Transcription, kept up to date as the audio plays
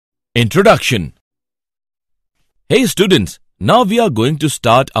Introduction. Hey students, now we are going to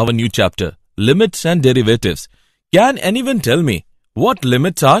start our new chapter, Limits and Derivatives. Can anyone tell me what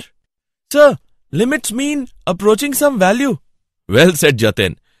limits are? Sir, limits mean approaching some value. Well said,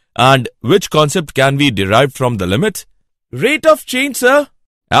 Jatin. And which concept can we derive from the limits? Rate of change, sir.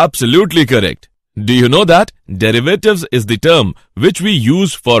 Absolutely correct. Do you know that derivatives is the term which we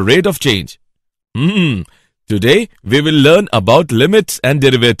use for rate of change? Today we will learn about limits and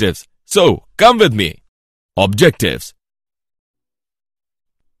derivatives. So come with me. Objectives.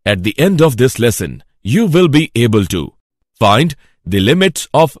 At the end of this lesson, you will be able to find the limits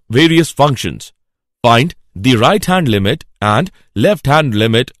of various functions, find the right-hand limit and left-hand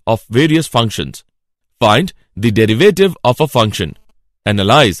limit of various functions, find the derivative of a function,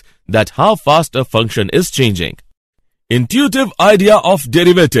 analyze that how fast a function is changing. Intuitive idea of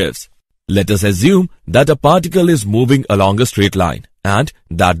derivatives. Let us assume that a particle is moving along a straight line and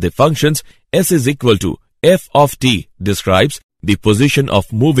that the functions s is equal to f of t describes the position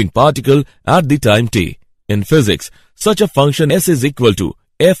of moving particle at the time t. In physics, such a function s is equal to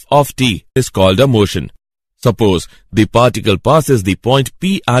f of t is called a motion. Suppose the particle passes the point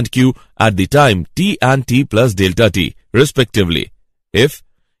P and Q at the time t and t plus delta t respectively. If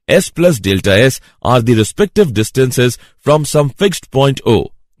s plus delta s are the respective distances from some fixed point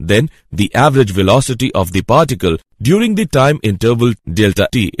O, then the average velocity of the particle during the time interval delta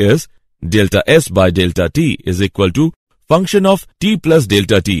t is delta s by delta t is equal to function of t plus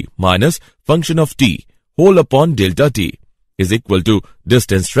delta t minus function of t whole upon delta t is equal to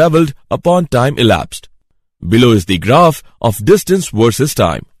distance travelled upon time elapsed. Below is the graph of distance versus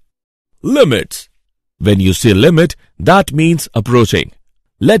time. Limits. When you say limit, that means approaching.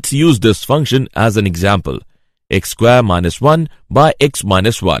 Let's use this function as an example. X square minus 1 by x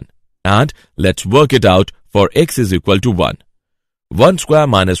minus 1, and let's work it out for x is equal to 1. 1 square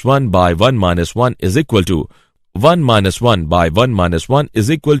minus 1 by 1 minus 1 is equal to 1 minus 1 by 1 minus 1 is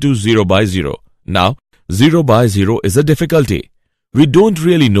equal to 0 by 0. Now, 0 by 0 is a difficulty. We don't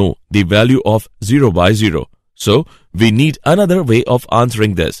really know the value of 0 by 0. So, we need another way of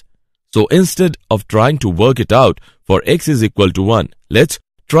answering this. So, instead of trying to work it out for x is equal to 1, let's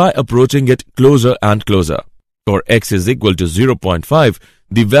try approaching it closer and closer. For x is equal to 0.5,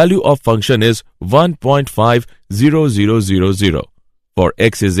 the value of function is 1.50000. For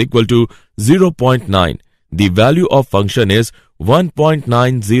x is equal to 0.9, the value of function is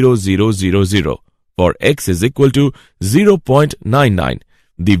 1.90000. For x is equal to 0.99,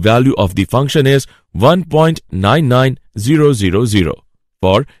 the value of the function is 1.99000.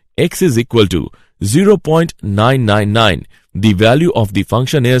 For x is equal to 0.999, the value of the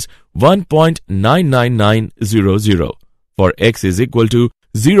function is 1.99900. For x is equal to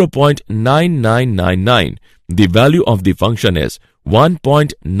 0.9999, the value of the function is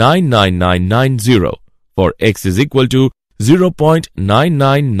 1.99990. For x is equal to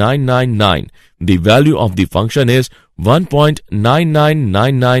 0.99999, the value of the function is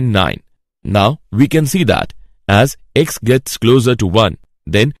 1.99999. Now we can see that as x gets closer to 1,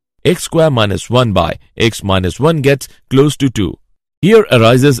 then x square minus 1 by x minus 1 gets close to 2. Here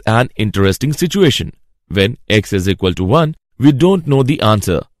arises an interesting situation. When x is equal to 1, we don't know the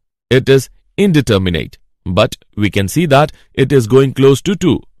answer. It is indeterminate, but we can see that it is going close to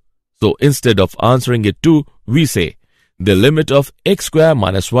 2. So instead of answering it 2, we say the limit of x square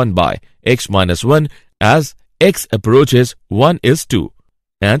minus 1 by x minus 1 as x approaches 1 is 2,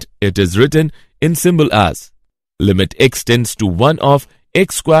 and it is written in symbol as limit x tends to 1 of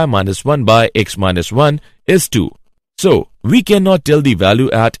x square minus 1 by x minus 1 is 2. So, we cannot tell the value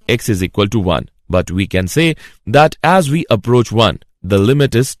at x is equal to 1, but we can say that as we approach 1, the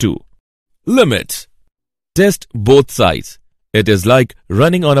limit is 2. Limits. Test both sides. It is like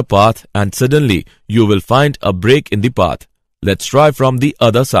running on a path and suddenly you will find a break in the path. Let's try from the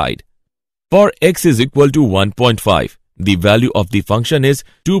other side. For x is equal to 1.5, the value of the function is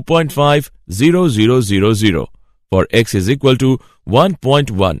 2.50000. For x is equal to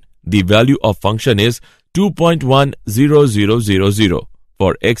 1.1, the value of function is 2.10000.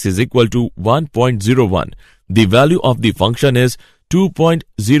 For x is equal to 1.01, the value of the function is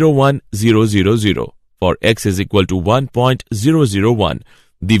 2.01000. For x is equal to 1.001,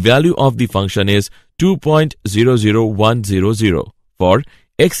 the value of the function is 2.00100. For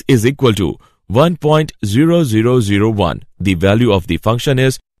x is equal to 1.0001, the value of the function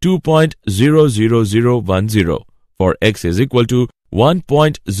is 2.00010. For x is equal to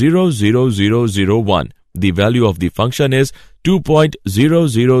 1.00001, the value of the function is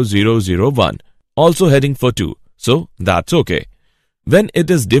 2.00001, also heading for 2. So that's okay. When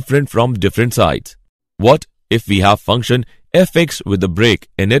it is different from different sides. What if we have function fx with a break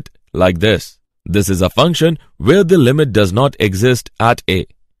in it like this. This is a function where the limit does not exist at a.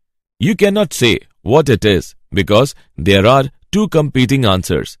 You cannot say what it is because there are two competing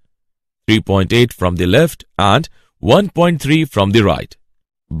answers, 3.8 from the left and 1.3 from the right.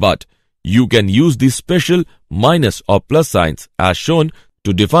 But you can use the special minus or plus signs as shown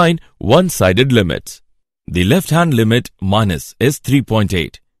to define one-sided limits. The left-hand limit minus is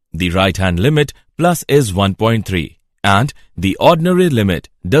 3.8, the right-hand limit plus is 1.3, and the ordinary limit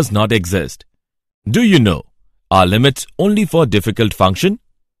does not exist. Do you know, are limits only for difficult function?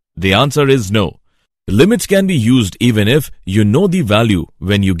 The answer is no. Limits can be used even if you know the value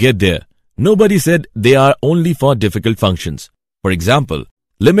when you get there. Nobody said they are only for difficult functions. For example,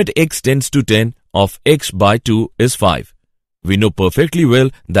 limit x tends to 10 of x by 2 is 5. We know perfectly well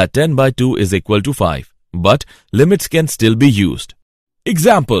that 10 by 2 is equal to 5, but limits can still be used.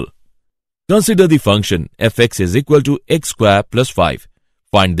 Example: consider the function fx is equal to x square plus 5.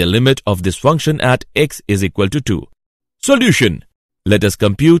 Find the limit of this function at x is equal to 2. Solution: let us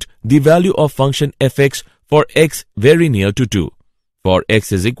compute the value of function fx for x very near to 2. For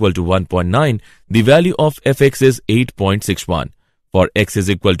x is equal to 1.9, the value of fx is 8.61. For x is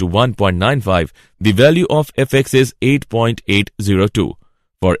equal to 1.95, the value of fx is 8.802.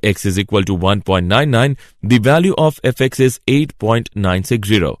 For x is equal to 1.99, the value of fx is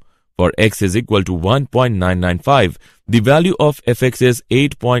 8.960. For x is equal to 1.995, the value of fx is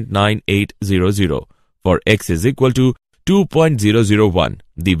 8.9800. For x is equal to 2.001,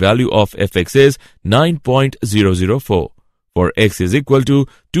 the value of fx is 9.004. For x is equal to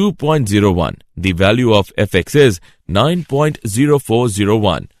 2.01, the value of fx is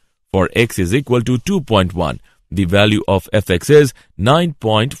 9.0401. For x is equal to 2.1, the value of fx is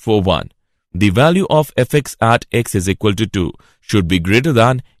 9.41. The value of fx at x is equal to 2 should be greater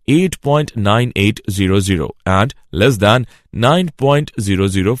than 8.9800 and less than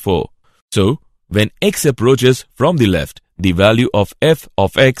 9.004. So, when x approaches from the left, the value of f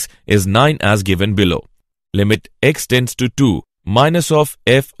of x is 9 as given below. Limit x tends to 2 minus of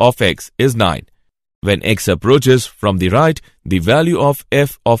f of x is 9. When x approaches from the right, the value of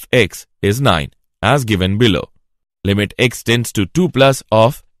f of x is 9 as given below. Limit x tends to 2 plus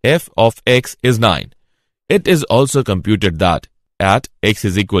of f of x is 9. It is also computed that at x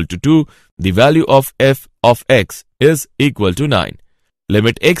is equal to 2, the value of f of x is equal to 9.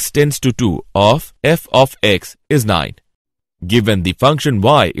 Limit x tends to 2 of f of x is 9. Given the function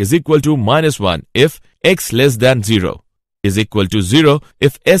y is equal to minus 1 if x less than 0, is equal to 0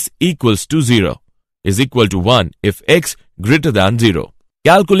 if s equals to 0, is equal to 1 if x greater than 0.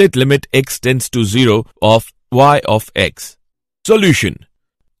 Calculate limit x tends to 0 of y of x. Solution: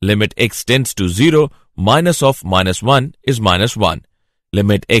 limit x tends to 0 minus of minus 1 is minus 1.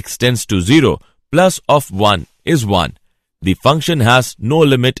 Limit x tends to 0 plus of 1 is 1. The function has no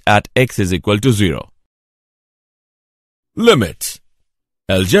limit at x is equal to 0. Limits.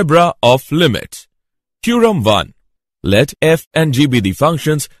 Algebra of limits. Theorem 1. Let f and g be the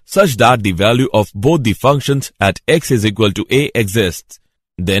functions such that the value of both the functions at x is equal to a exists.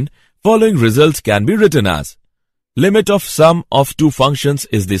 Then, following results can be written as: limit of sum of two functions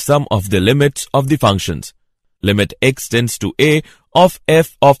is the sum of the limits of the functions. Limit x tends to a of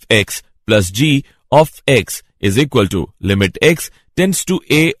f of x plus g of x is equal to limit x tends to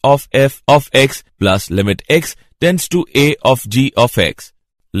a of f of x plus limit x tends to a of g of x.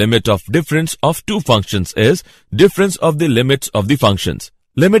 Limit of difference of two functions is difference of the limits of the functions.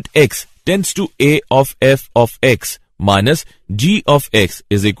 Limit x tends to a of f of x minus g of x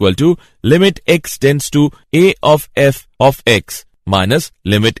is equal to limit x tends to a of f of x minus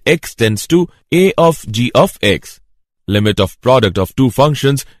limit x tends to a of g of x. Limit of product of two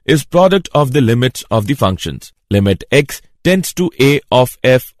functions is product of the limits of the functions. Limit x tends to a of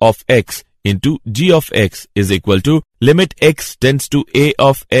f of x into g of x is equal to limit x tends to a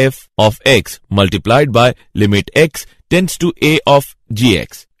of f of x multiplied by limit x tends to a of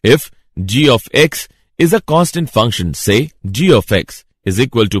gx. If g of x is a constant function, say g of x is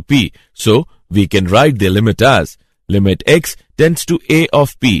equal to p, so we can write the limit as limit x tends to a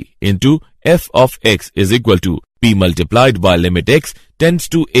of p into f of x is equal to p multiplied by limit x tends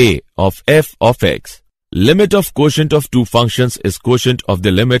to a of f of x. Limit of quotient of two functions is quotient of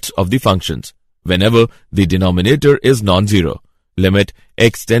the limits of the functions whenever the denominator is non-zero. Limit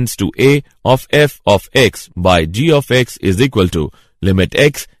x tends to a of f of x by g of x is equal to limit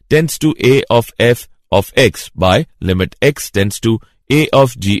x tends to a of f of x by limit x tends to a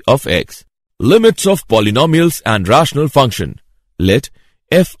of g of x. Limits of polynomials and rational function. Let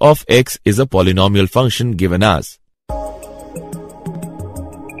f of x is a polynomial function given as.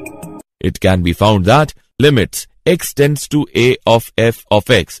 It can be found that limits x tends to a of f of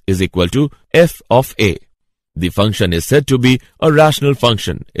x is equal to f of a. The function is said to be a rational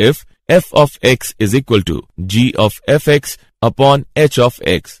function if f of x is equal to g of fx upon h of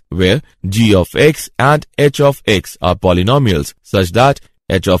x, where g of x and h of x are polynomials such that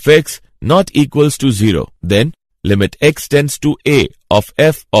h of x not equals to 0. Then limit x tends to a of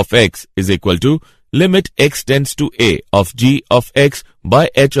f of x is equal to limit x tends to a of g of x by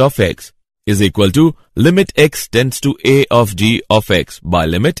h of x is equal to limit x tends to a of g of x by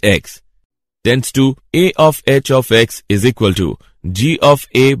limit x tends to a of h of x is equal to g of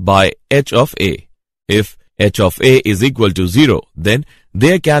a by h of a. If h of a is equal to 0, then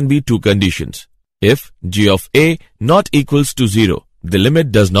there can be two conditions. If g of a not equals to 0, the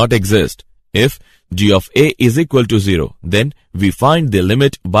limit does not exist. If g of a is equal to 0, then we find the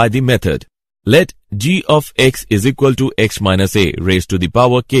limit by the method. Let g of x is equal to x minus a raised to the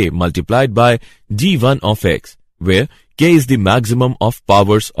power k multiplied by g1 of x, where k is the maximum of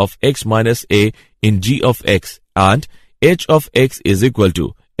powers of x minus a in g of x, and h of x is equal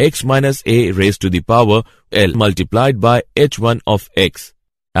to x minus a raised to the power l multiplied by h1 of x,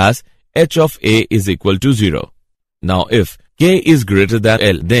 as h of a is equal to 0. Now if k is greater than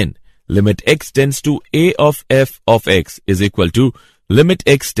l, then limit x tends to a of f of x is equal to limit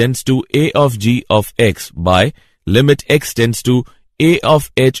x tends to a of g of x by limit x tends to a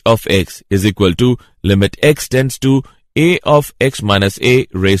of h of x is equal to limit x tends to a of x minus a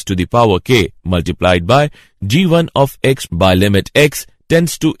raised to the power k multiplied by g1 of x by limit x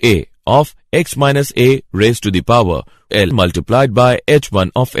tends to a of x minus a raised to the power l multiplied by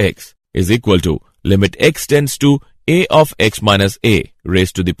h1 of x is equal to limit x tends to a of x minus a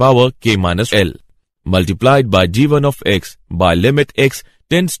raised to the power k minus l multiplied by g1 of x by limit x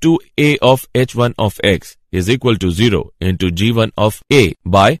tends to a of h1 of x is equal to 0 into g1 of a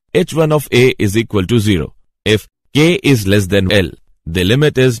by h1 of a is equal to 0. If k is less than l, the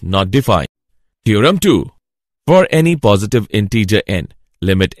limit is not defined. Theorem 2. For any positive integer n,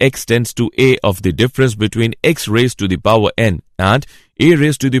 limit x tends to a of the difference between x raised to the power n and a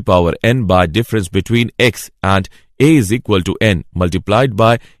raised to the power n by difference between x and a is equal to n multiplied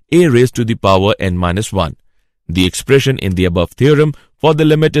by a raised to the power n minus 1. The expression in the above theorem for the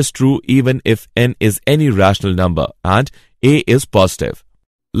limit is true even if n is any rational number and a is positive.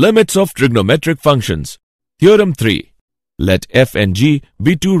 Limits of trigonometric functions. Theorem 3. Let f and g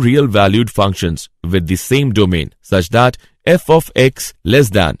be two real valued functions with the same domain such that f of x less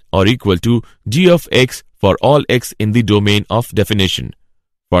than or equal to g of x for all x in the domain of definition.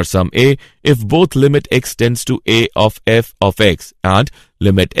 For some a, if both limit x tends to a of f of x and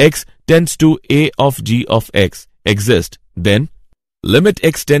limit x tends to a of g of x exist, then limit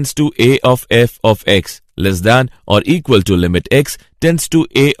x tends to a of f of x less than or equal to limit x tends to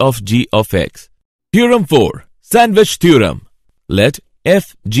a of g of x. Theorem 4. Sandwich theorem. Let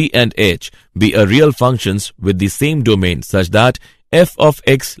f, g and h be a real functions with the same domain such that f of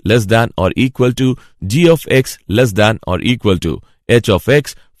x less than or equal to g of x less than or equal to h of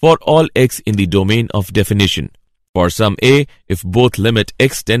x for all x in the domain of definition. For some a, if both limit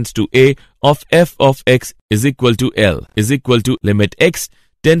x tends to a of f of x is equal to l is equal to limit x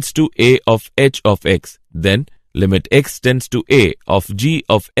tends to a of h of x, then limit x tends to a of g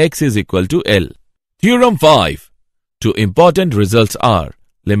of x is equal to l. Theorem 5. Two important results are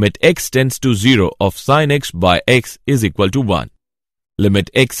limit x tends to 0 of sin x by x is equal to 1. Limit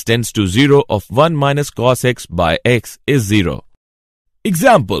x tends to 0 of 1 minus cos x by x is 0.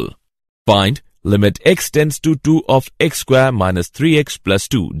 Example. Find limit x tends to 2 of x square minus 3x plus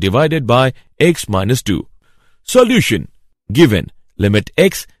 2 divided by x minus 2. Solution. Given limit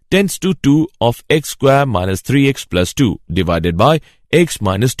x tends to 2 of x square minus 3x plus 2 divided by x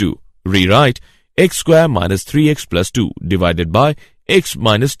minus 2. Rewrite x square minus 3x plus 2 divided by x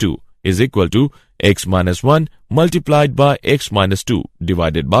minus 2 is equal to x minus 1 multiplied by x minus 2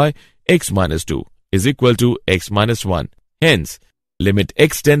 divided by x minus 2 is equal to x minus 1. Hence, limit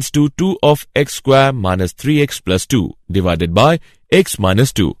x tends to 2 of x square minus 3x plus 2 divided by x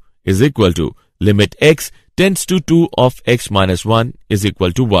minus 2 is equal to limit x tends to 2 of x minus 1 is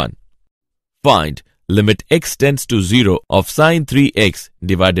equal to 1. Find limit x tends to 0 of sin 3x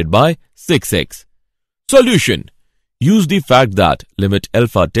divided by 6x. Solution. Use the fact that limit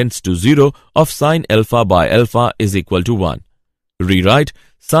alpha tends to 0 of sin alpha by alpha is equal to 1. Rewrite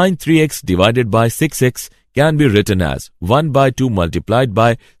sin 3x divided by 6x can be written as 1 by 2 multiplied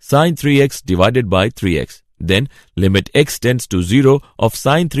by sin 3x divided by 3x. Then limit x tends to 0 of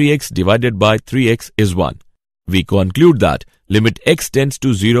sin 3x divided by 3x is 1. We conclude that limit x tends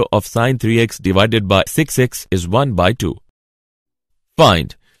to 0 of sin 3x divided by 6x is 1 by 2.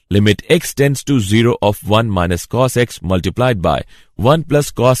 Find limit x tends to 0 of 1 minus cos x multiplied by 1 plus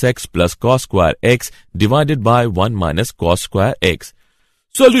cos x plus cos square x divided by 1 minus cos square x.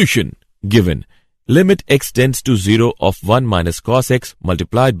 Solution given. Limit x tends to 0 of 1 minus cos x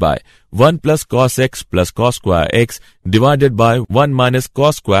multiplied by 1 plus cos x plus cos square x divided by 1 minus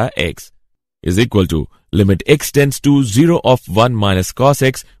cos square x is equal to limit x tends to 0 of 1 minus cos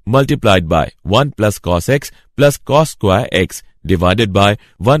x multiplied by 1 plus cos x plus cos square x divided by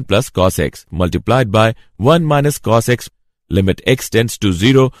 1 plus cos x multiplied by 1 minus cos x. Limit x tends to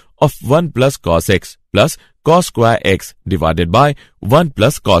 0 of 1 plus cos x plus cos square x divided by 1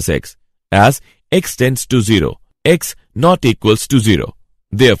 plus cos x. As x tends to 0, x not equals to 0.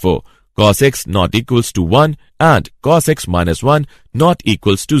 Therefore, cos x not equals to 1 and cos x minus 1 not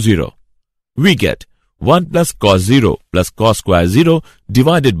equals to 0. We get 1 plus cos 0 plus cos square 0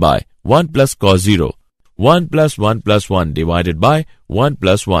 divided by 1 plus cos 0. 1 plus 1 plus 1 divided by 1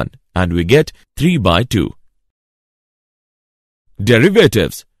 plus 1, and we get 3 by 2.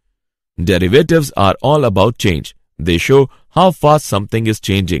 Derivatives. Derivatives are all about change. They show how fast something is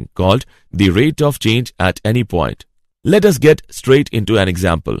changing, called the rate of change at any point. Let us get straight into an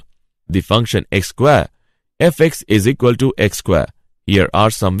example. The function x square, fx is equal to x square. Here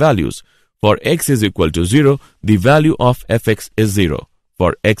are some values. For x is equal to 0, the value of fx is 0.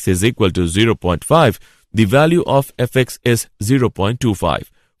 For x is equal to 0.5, the value of fx is 0.25.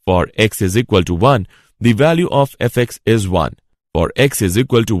 For x is equal to 1, the value of fx is 1. For x is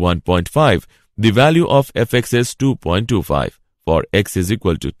equal to 1.5, the value of fx is 2.25. For x is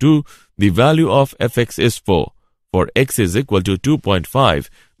equal to 2, the value of fx is 4. For x is equal to 2.5,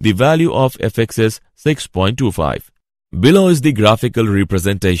 the value of fx is 6.25. Below is the graphical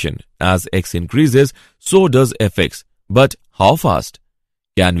representation. As x increases, so does fx. But how fast?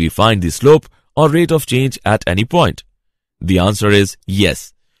 Can we find the slope or rate of change at any point? The answer is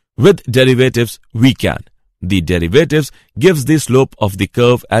yes. With derivatives, we can. The derivatives gives the slope of the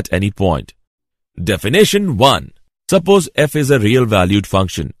curve at any point. Definition 1. Suppose f is a real valued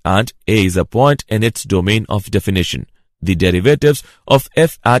function and a is a point in its domain of definition. The derivatives of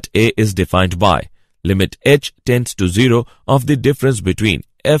f at a is defined by limit h tends to 0 of the difference between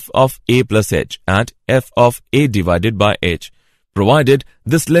f of a plus h and f of a divided by h, provided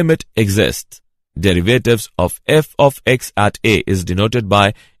this limit exists. Derivatives of f of x at a is denoted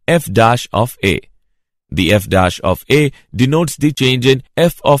by f dash of a. The f dash of a denotes the change in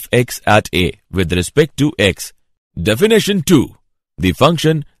f of x at a with respect to x. Definition 2. The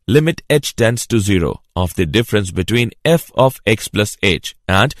function limit h tends to 0 of the difference between f of x plus h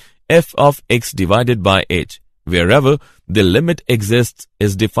and f of x divided by h, wherever the limit exists,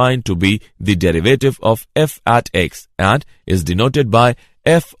 is defined to be the derivative of f at x and is denoted by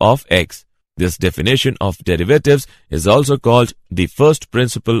f of x. This definition of derivatives is also called the first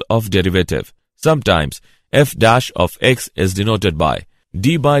principle of derivative. Sometimes f dash of x is denoted by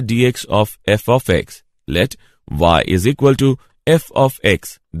d by dx of f of x. Let y is equal to f of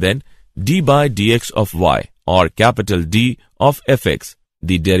x, then d by dx of y, or capital D of fx.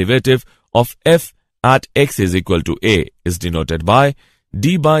 The derivative of f at x is equal to a is denoted by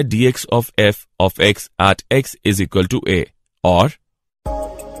d by dx of f of x at x is equal to a, or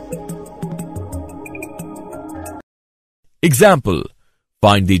example.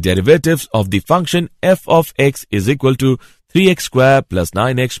 Find the derivatives of the function f of x is equal to 3x square plus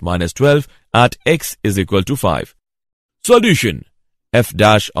 9x minus 12 at x is equal to 5. Solution. F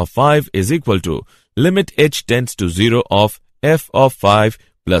dash of 5 is equal to limit h tends to 0 of f of 5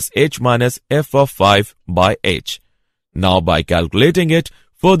 plus h minus f of 5 by h. Now by calculating it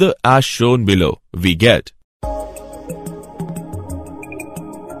further as shown below, we get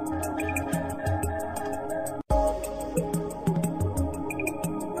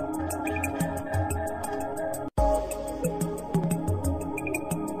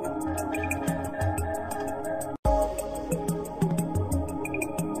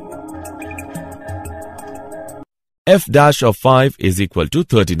f dash of 5 is equal to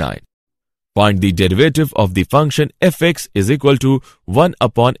 39. Find the derivative of the function fx is equal to 1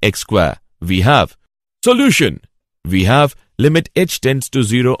 upon x square. We have solution. We have limit h tends to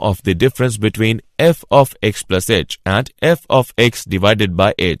 0 of the difference between f of x plus h and f of x divided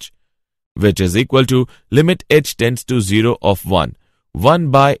by h, which is equal to limit h tends to 0 of 1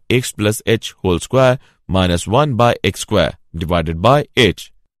 by x plus h whole square minus 1 by x square divided by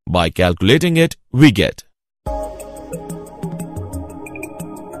h. By calculating it, we get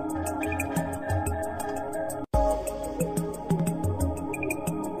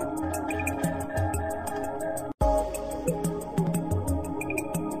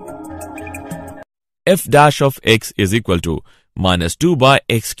f dash of x is equal to minus 2 by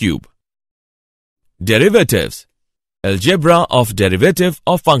x cube. Derivatives. Algebra of derivative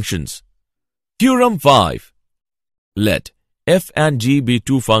of functions. Theorem 5. Let f and g be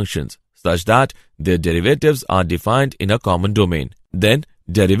two functions such that their derivatives are defined in a common domain. Then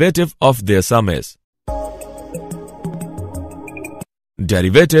derivative of their sum is.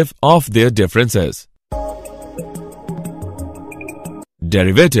 Derivative of their differences.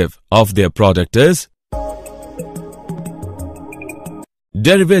 Derivative of their product is.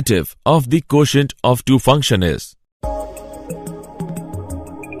 Derivative of the quotient of two functions is.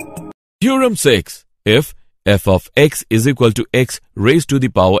 Theorem 6. If f of x is equal to x raised to the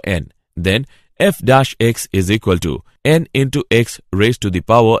power n, then f dash x is equal to n into x raised to the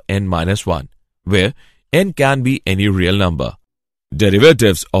power n minus 1, where n can be any real number.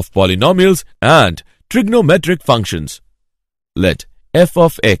 Derivatives of polynomials and trigonometric functions. Let f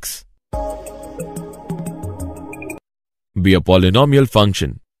of x be a polynomial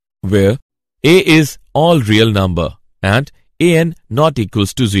function where a is all real number and an not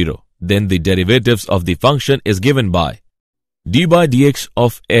equals to 0. Then the derivatives of the function is given by d by dx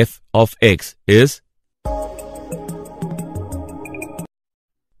of f of x is.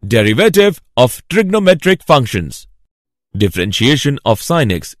 Derivative of trigonometric functions. Differentiation of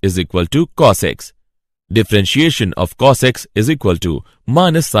sin x is equal to cos x. Differentiation of cos x is equal to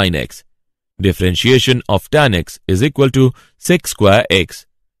minus sin x. Differentiation of tan x is equal to sec square x.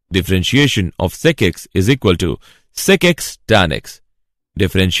 Differentiation of sec x is equal to sec x tan x.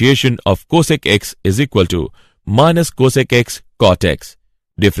 Differentiation of cosec x is equal to minus cosec x cot x.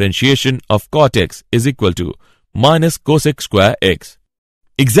 Differentiation of cot x is equal to minus cosec square x.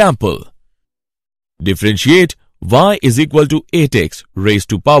 Example. Differentiate y is equal to 8x raised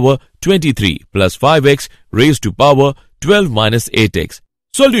to power 23 plus 5x raised to power 12 minus 8x.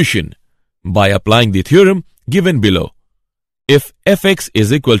 Solution. By applying the theorem given below. If fx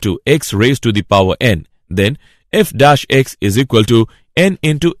is equal to x raised to the power n, then f dash x is equal to n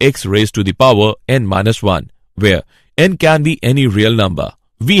into x raised to the power n minus 1, where n can be any real number.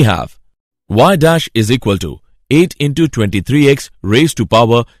 We have y dash is equal to 8 into 23x raised to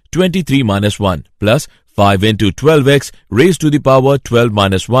power 23 minus 1 plus 5 into 12x raised to the power 12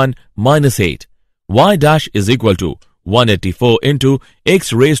 minus 1 minus 8. Y dash is equal to 184 into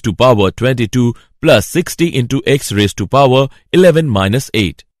x raised to power 22 plus 60 into x raised to power 11 minus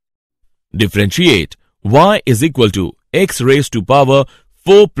 8. Differentiate y is equal to x raised to power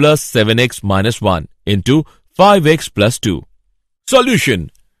 4 plus 7x minus 1 into 5x plus 2.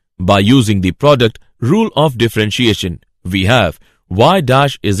 Solution. By using the product rule of differentiation, we have y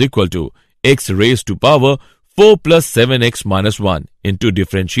dash is equal to x raised to power 4 plus 7x minus 1 into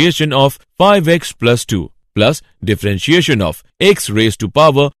differentiation of 5x plus 2 plus differentiation of x raised to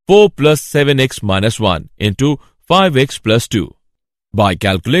power 4 plus 7x minus 1 into 5x plus 2. By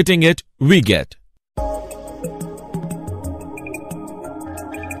calculating it, we get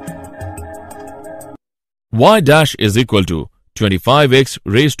y dash is equal to 25x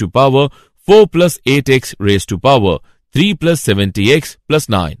raised to power 4 plus 8x raised to power 3 plus 70x plus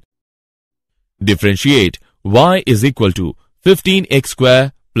 9. Differentiate y is equal to 15x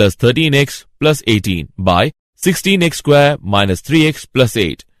square plus 13x plus 18 by 16x square minus 3x plus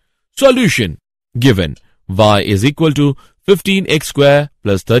 8. Solution. Given y is equal to 15x square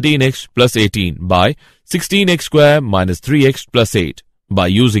plus 13x plus 18 by 16x square minus 3x plus 8. By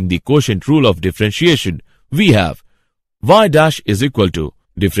using the quotient rule of differentiation, we have y dash is equal to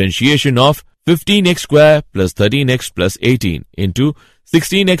differentiation of 15x square plus 13x plus 18 into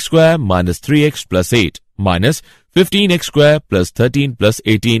 16x square minus 3x plus 8 minus 15x square plus 13 plus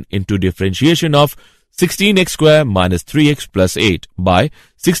 18 into differentiation of 16x square minus 3x plus 8 by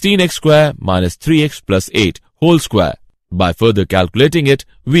 16x square minus 3x plus 8 whole square. By further calculating it,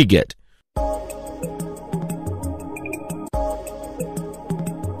 we get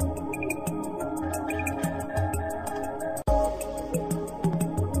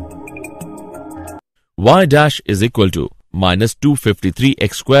y dash is equal to minus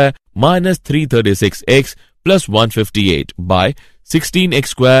 253x square minus 336x plus 158 by 16x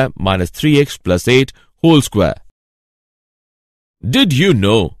square minus 3x plus 8 whole square. Did you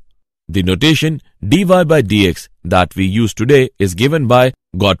know the notation dy by dx that we use today is given by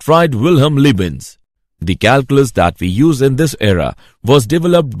Gottfried Wilhelm Leibniz? The calculus that we use in this era was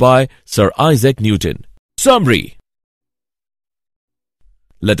developed by Sir Isaac Newton. Summary.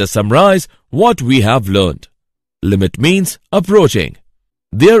 Let us summarize what we have learned. Limit means approaching.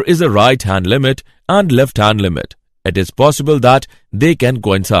 There is a right-hand limit and left-hand limit. It is possible that they can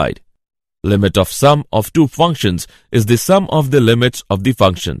coincide. Limit of sum of two functions is the sum of the limits of the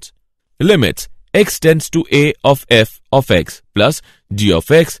functions. Limits x tends to a of f of x plus g of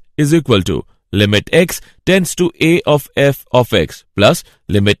x is equal to limit x tends to a of f of x plus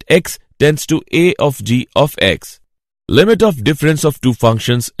limit x tends to a of g of x. Limit of difference of two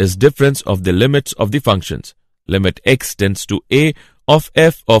functions is difference of the limits of the functions. Limit x tends to a of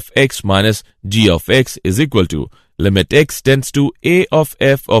f of x minus g of x is equal to limit x tends to a of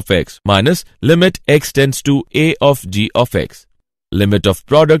f of x minus limit x tends to a of g of x. Limit of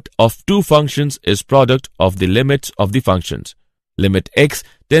product of two functions is product of the limits of the functions. Limit x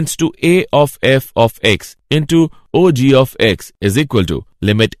tends to a of f of x into og of x is equal to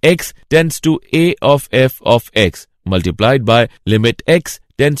limit x tends to a of f of x multiplied by limit x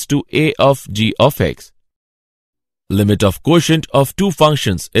tends to a of g of x. Limit of quotient of two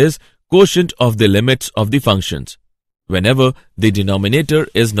functions is quotient of the limits of the functions whenever the denominator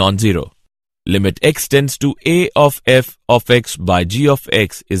is non-zero. Limit x tends to a of f of x by g of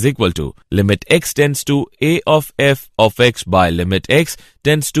x is equal to limit x tends to a of f of x by limit x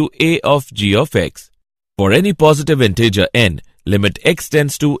tends to a of g of x. For any positive integer n, limit x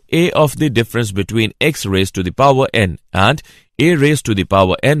tends to a of the difference between x raised to the power n and a raised to the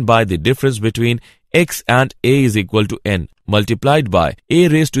power n by the difference between x and a is equal to n multiplied by a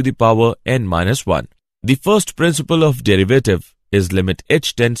raised to the power n minus 1. The first principle of derivative is limit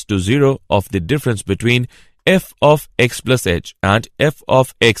h tends to 0 of the difference between f of x plus h and f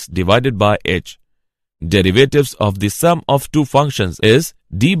of x divided by h. Derivatives of the sum of two functions is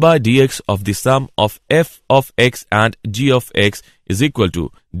d by dx of the sum of f of x and g of x is equal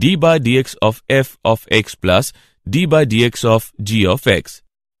to d by dx of f of x plus d by dx of g of x.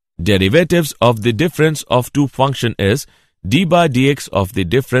 Derivatives of the difference of two functions is d by dx of the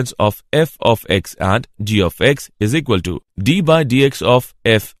difference of f of x and g of x is equal to d by dx of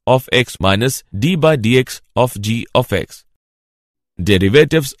f of x minus d by dx of g of x.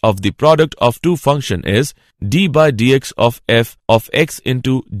 Derivatives of the product of two functions is d by dx of f of x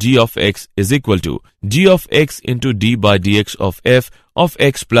into g of x is equal to g of x into d by dx of f of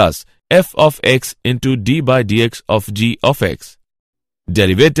x plus f of x into d by dx of g of x.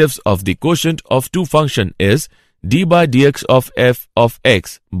 Derivatives of the quotient of two functions is d by dx of f of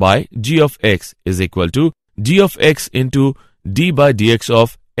x by g of x is equal to g of x into d by dx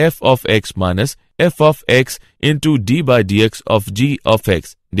of f of x minus f of x into d by dx of g of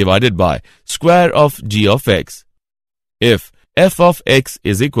x divided by square of g of x. If f of x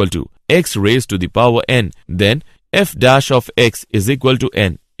is equal to x raised to the power n, then f dash of x is equal to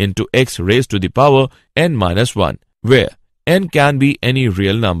n into x raised to the power n minus 1, where n can be any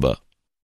real number.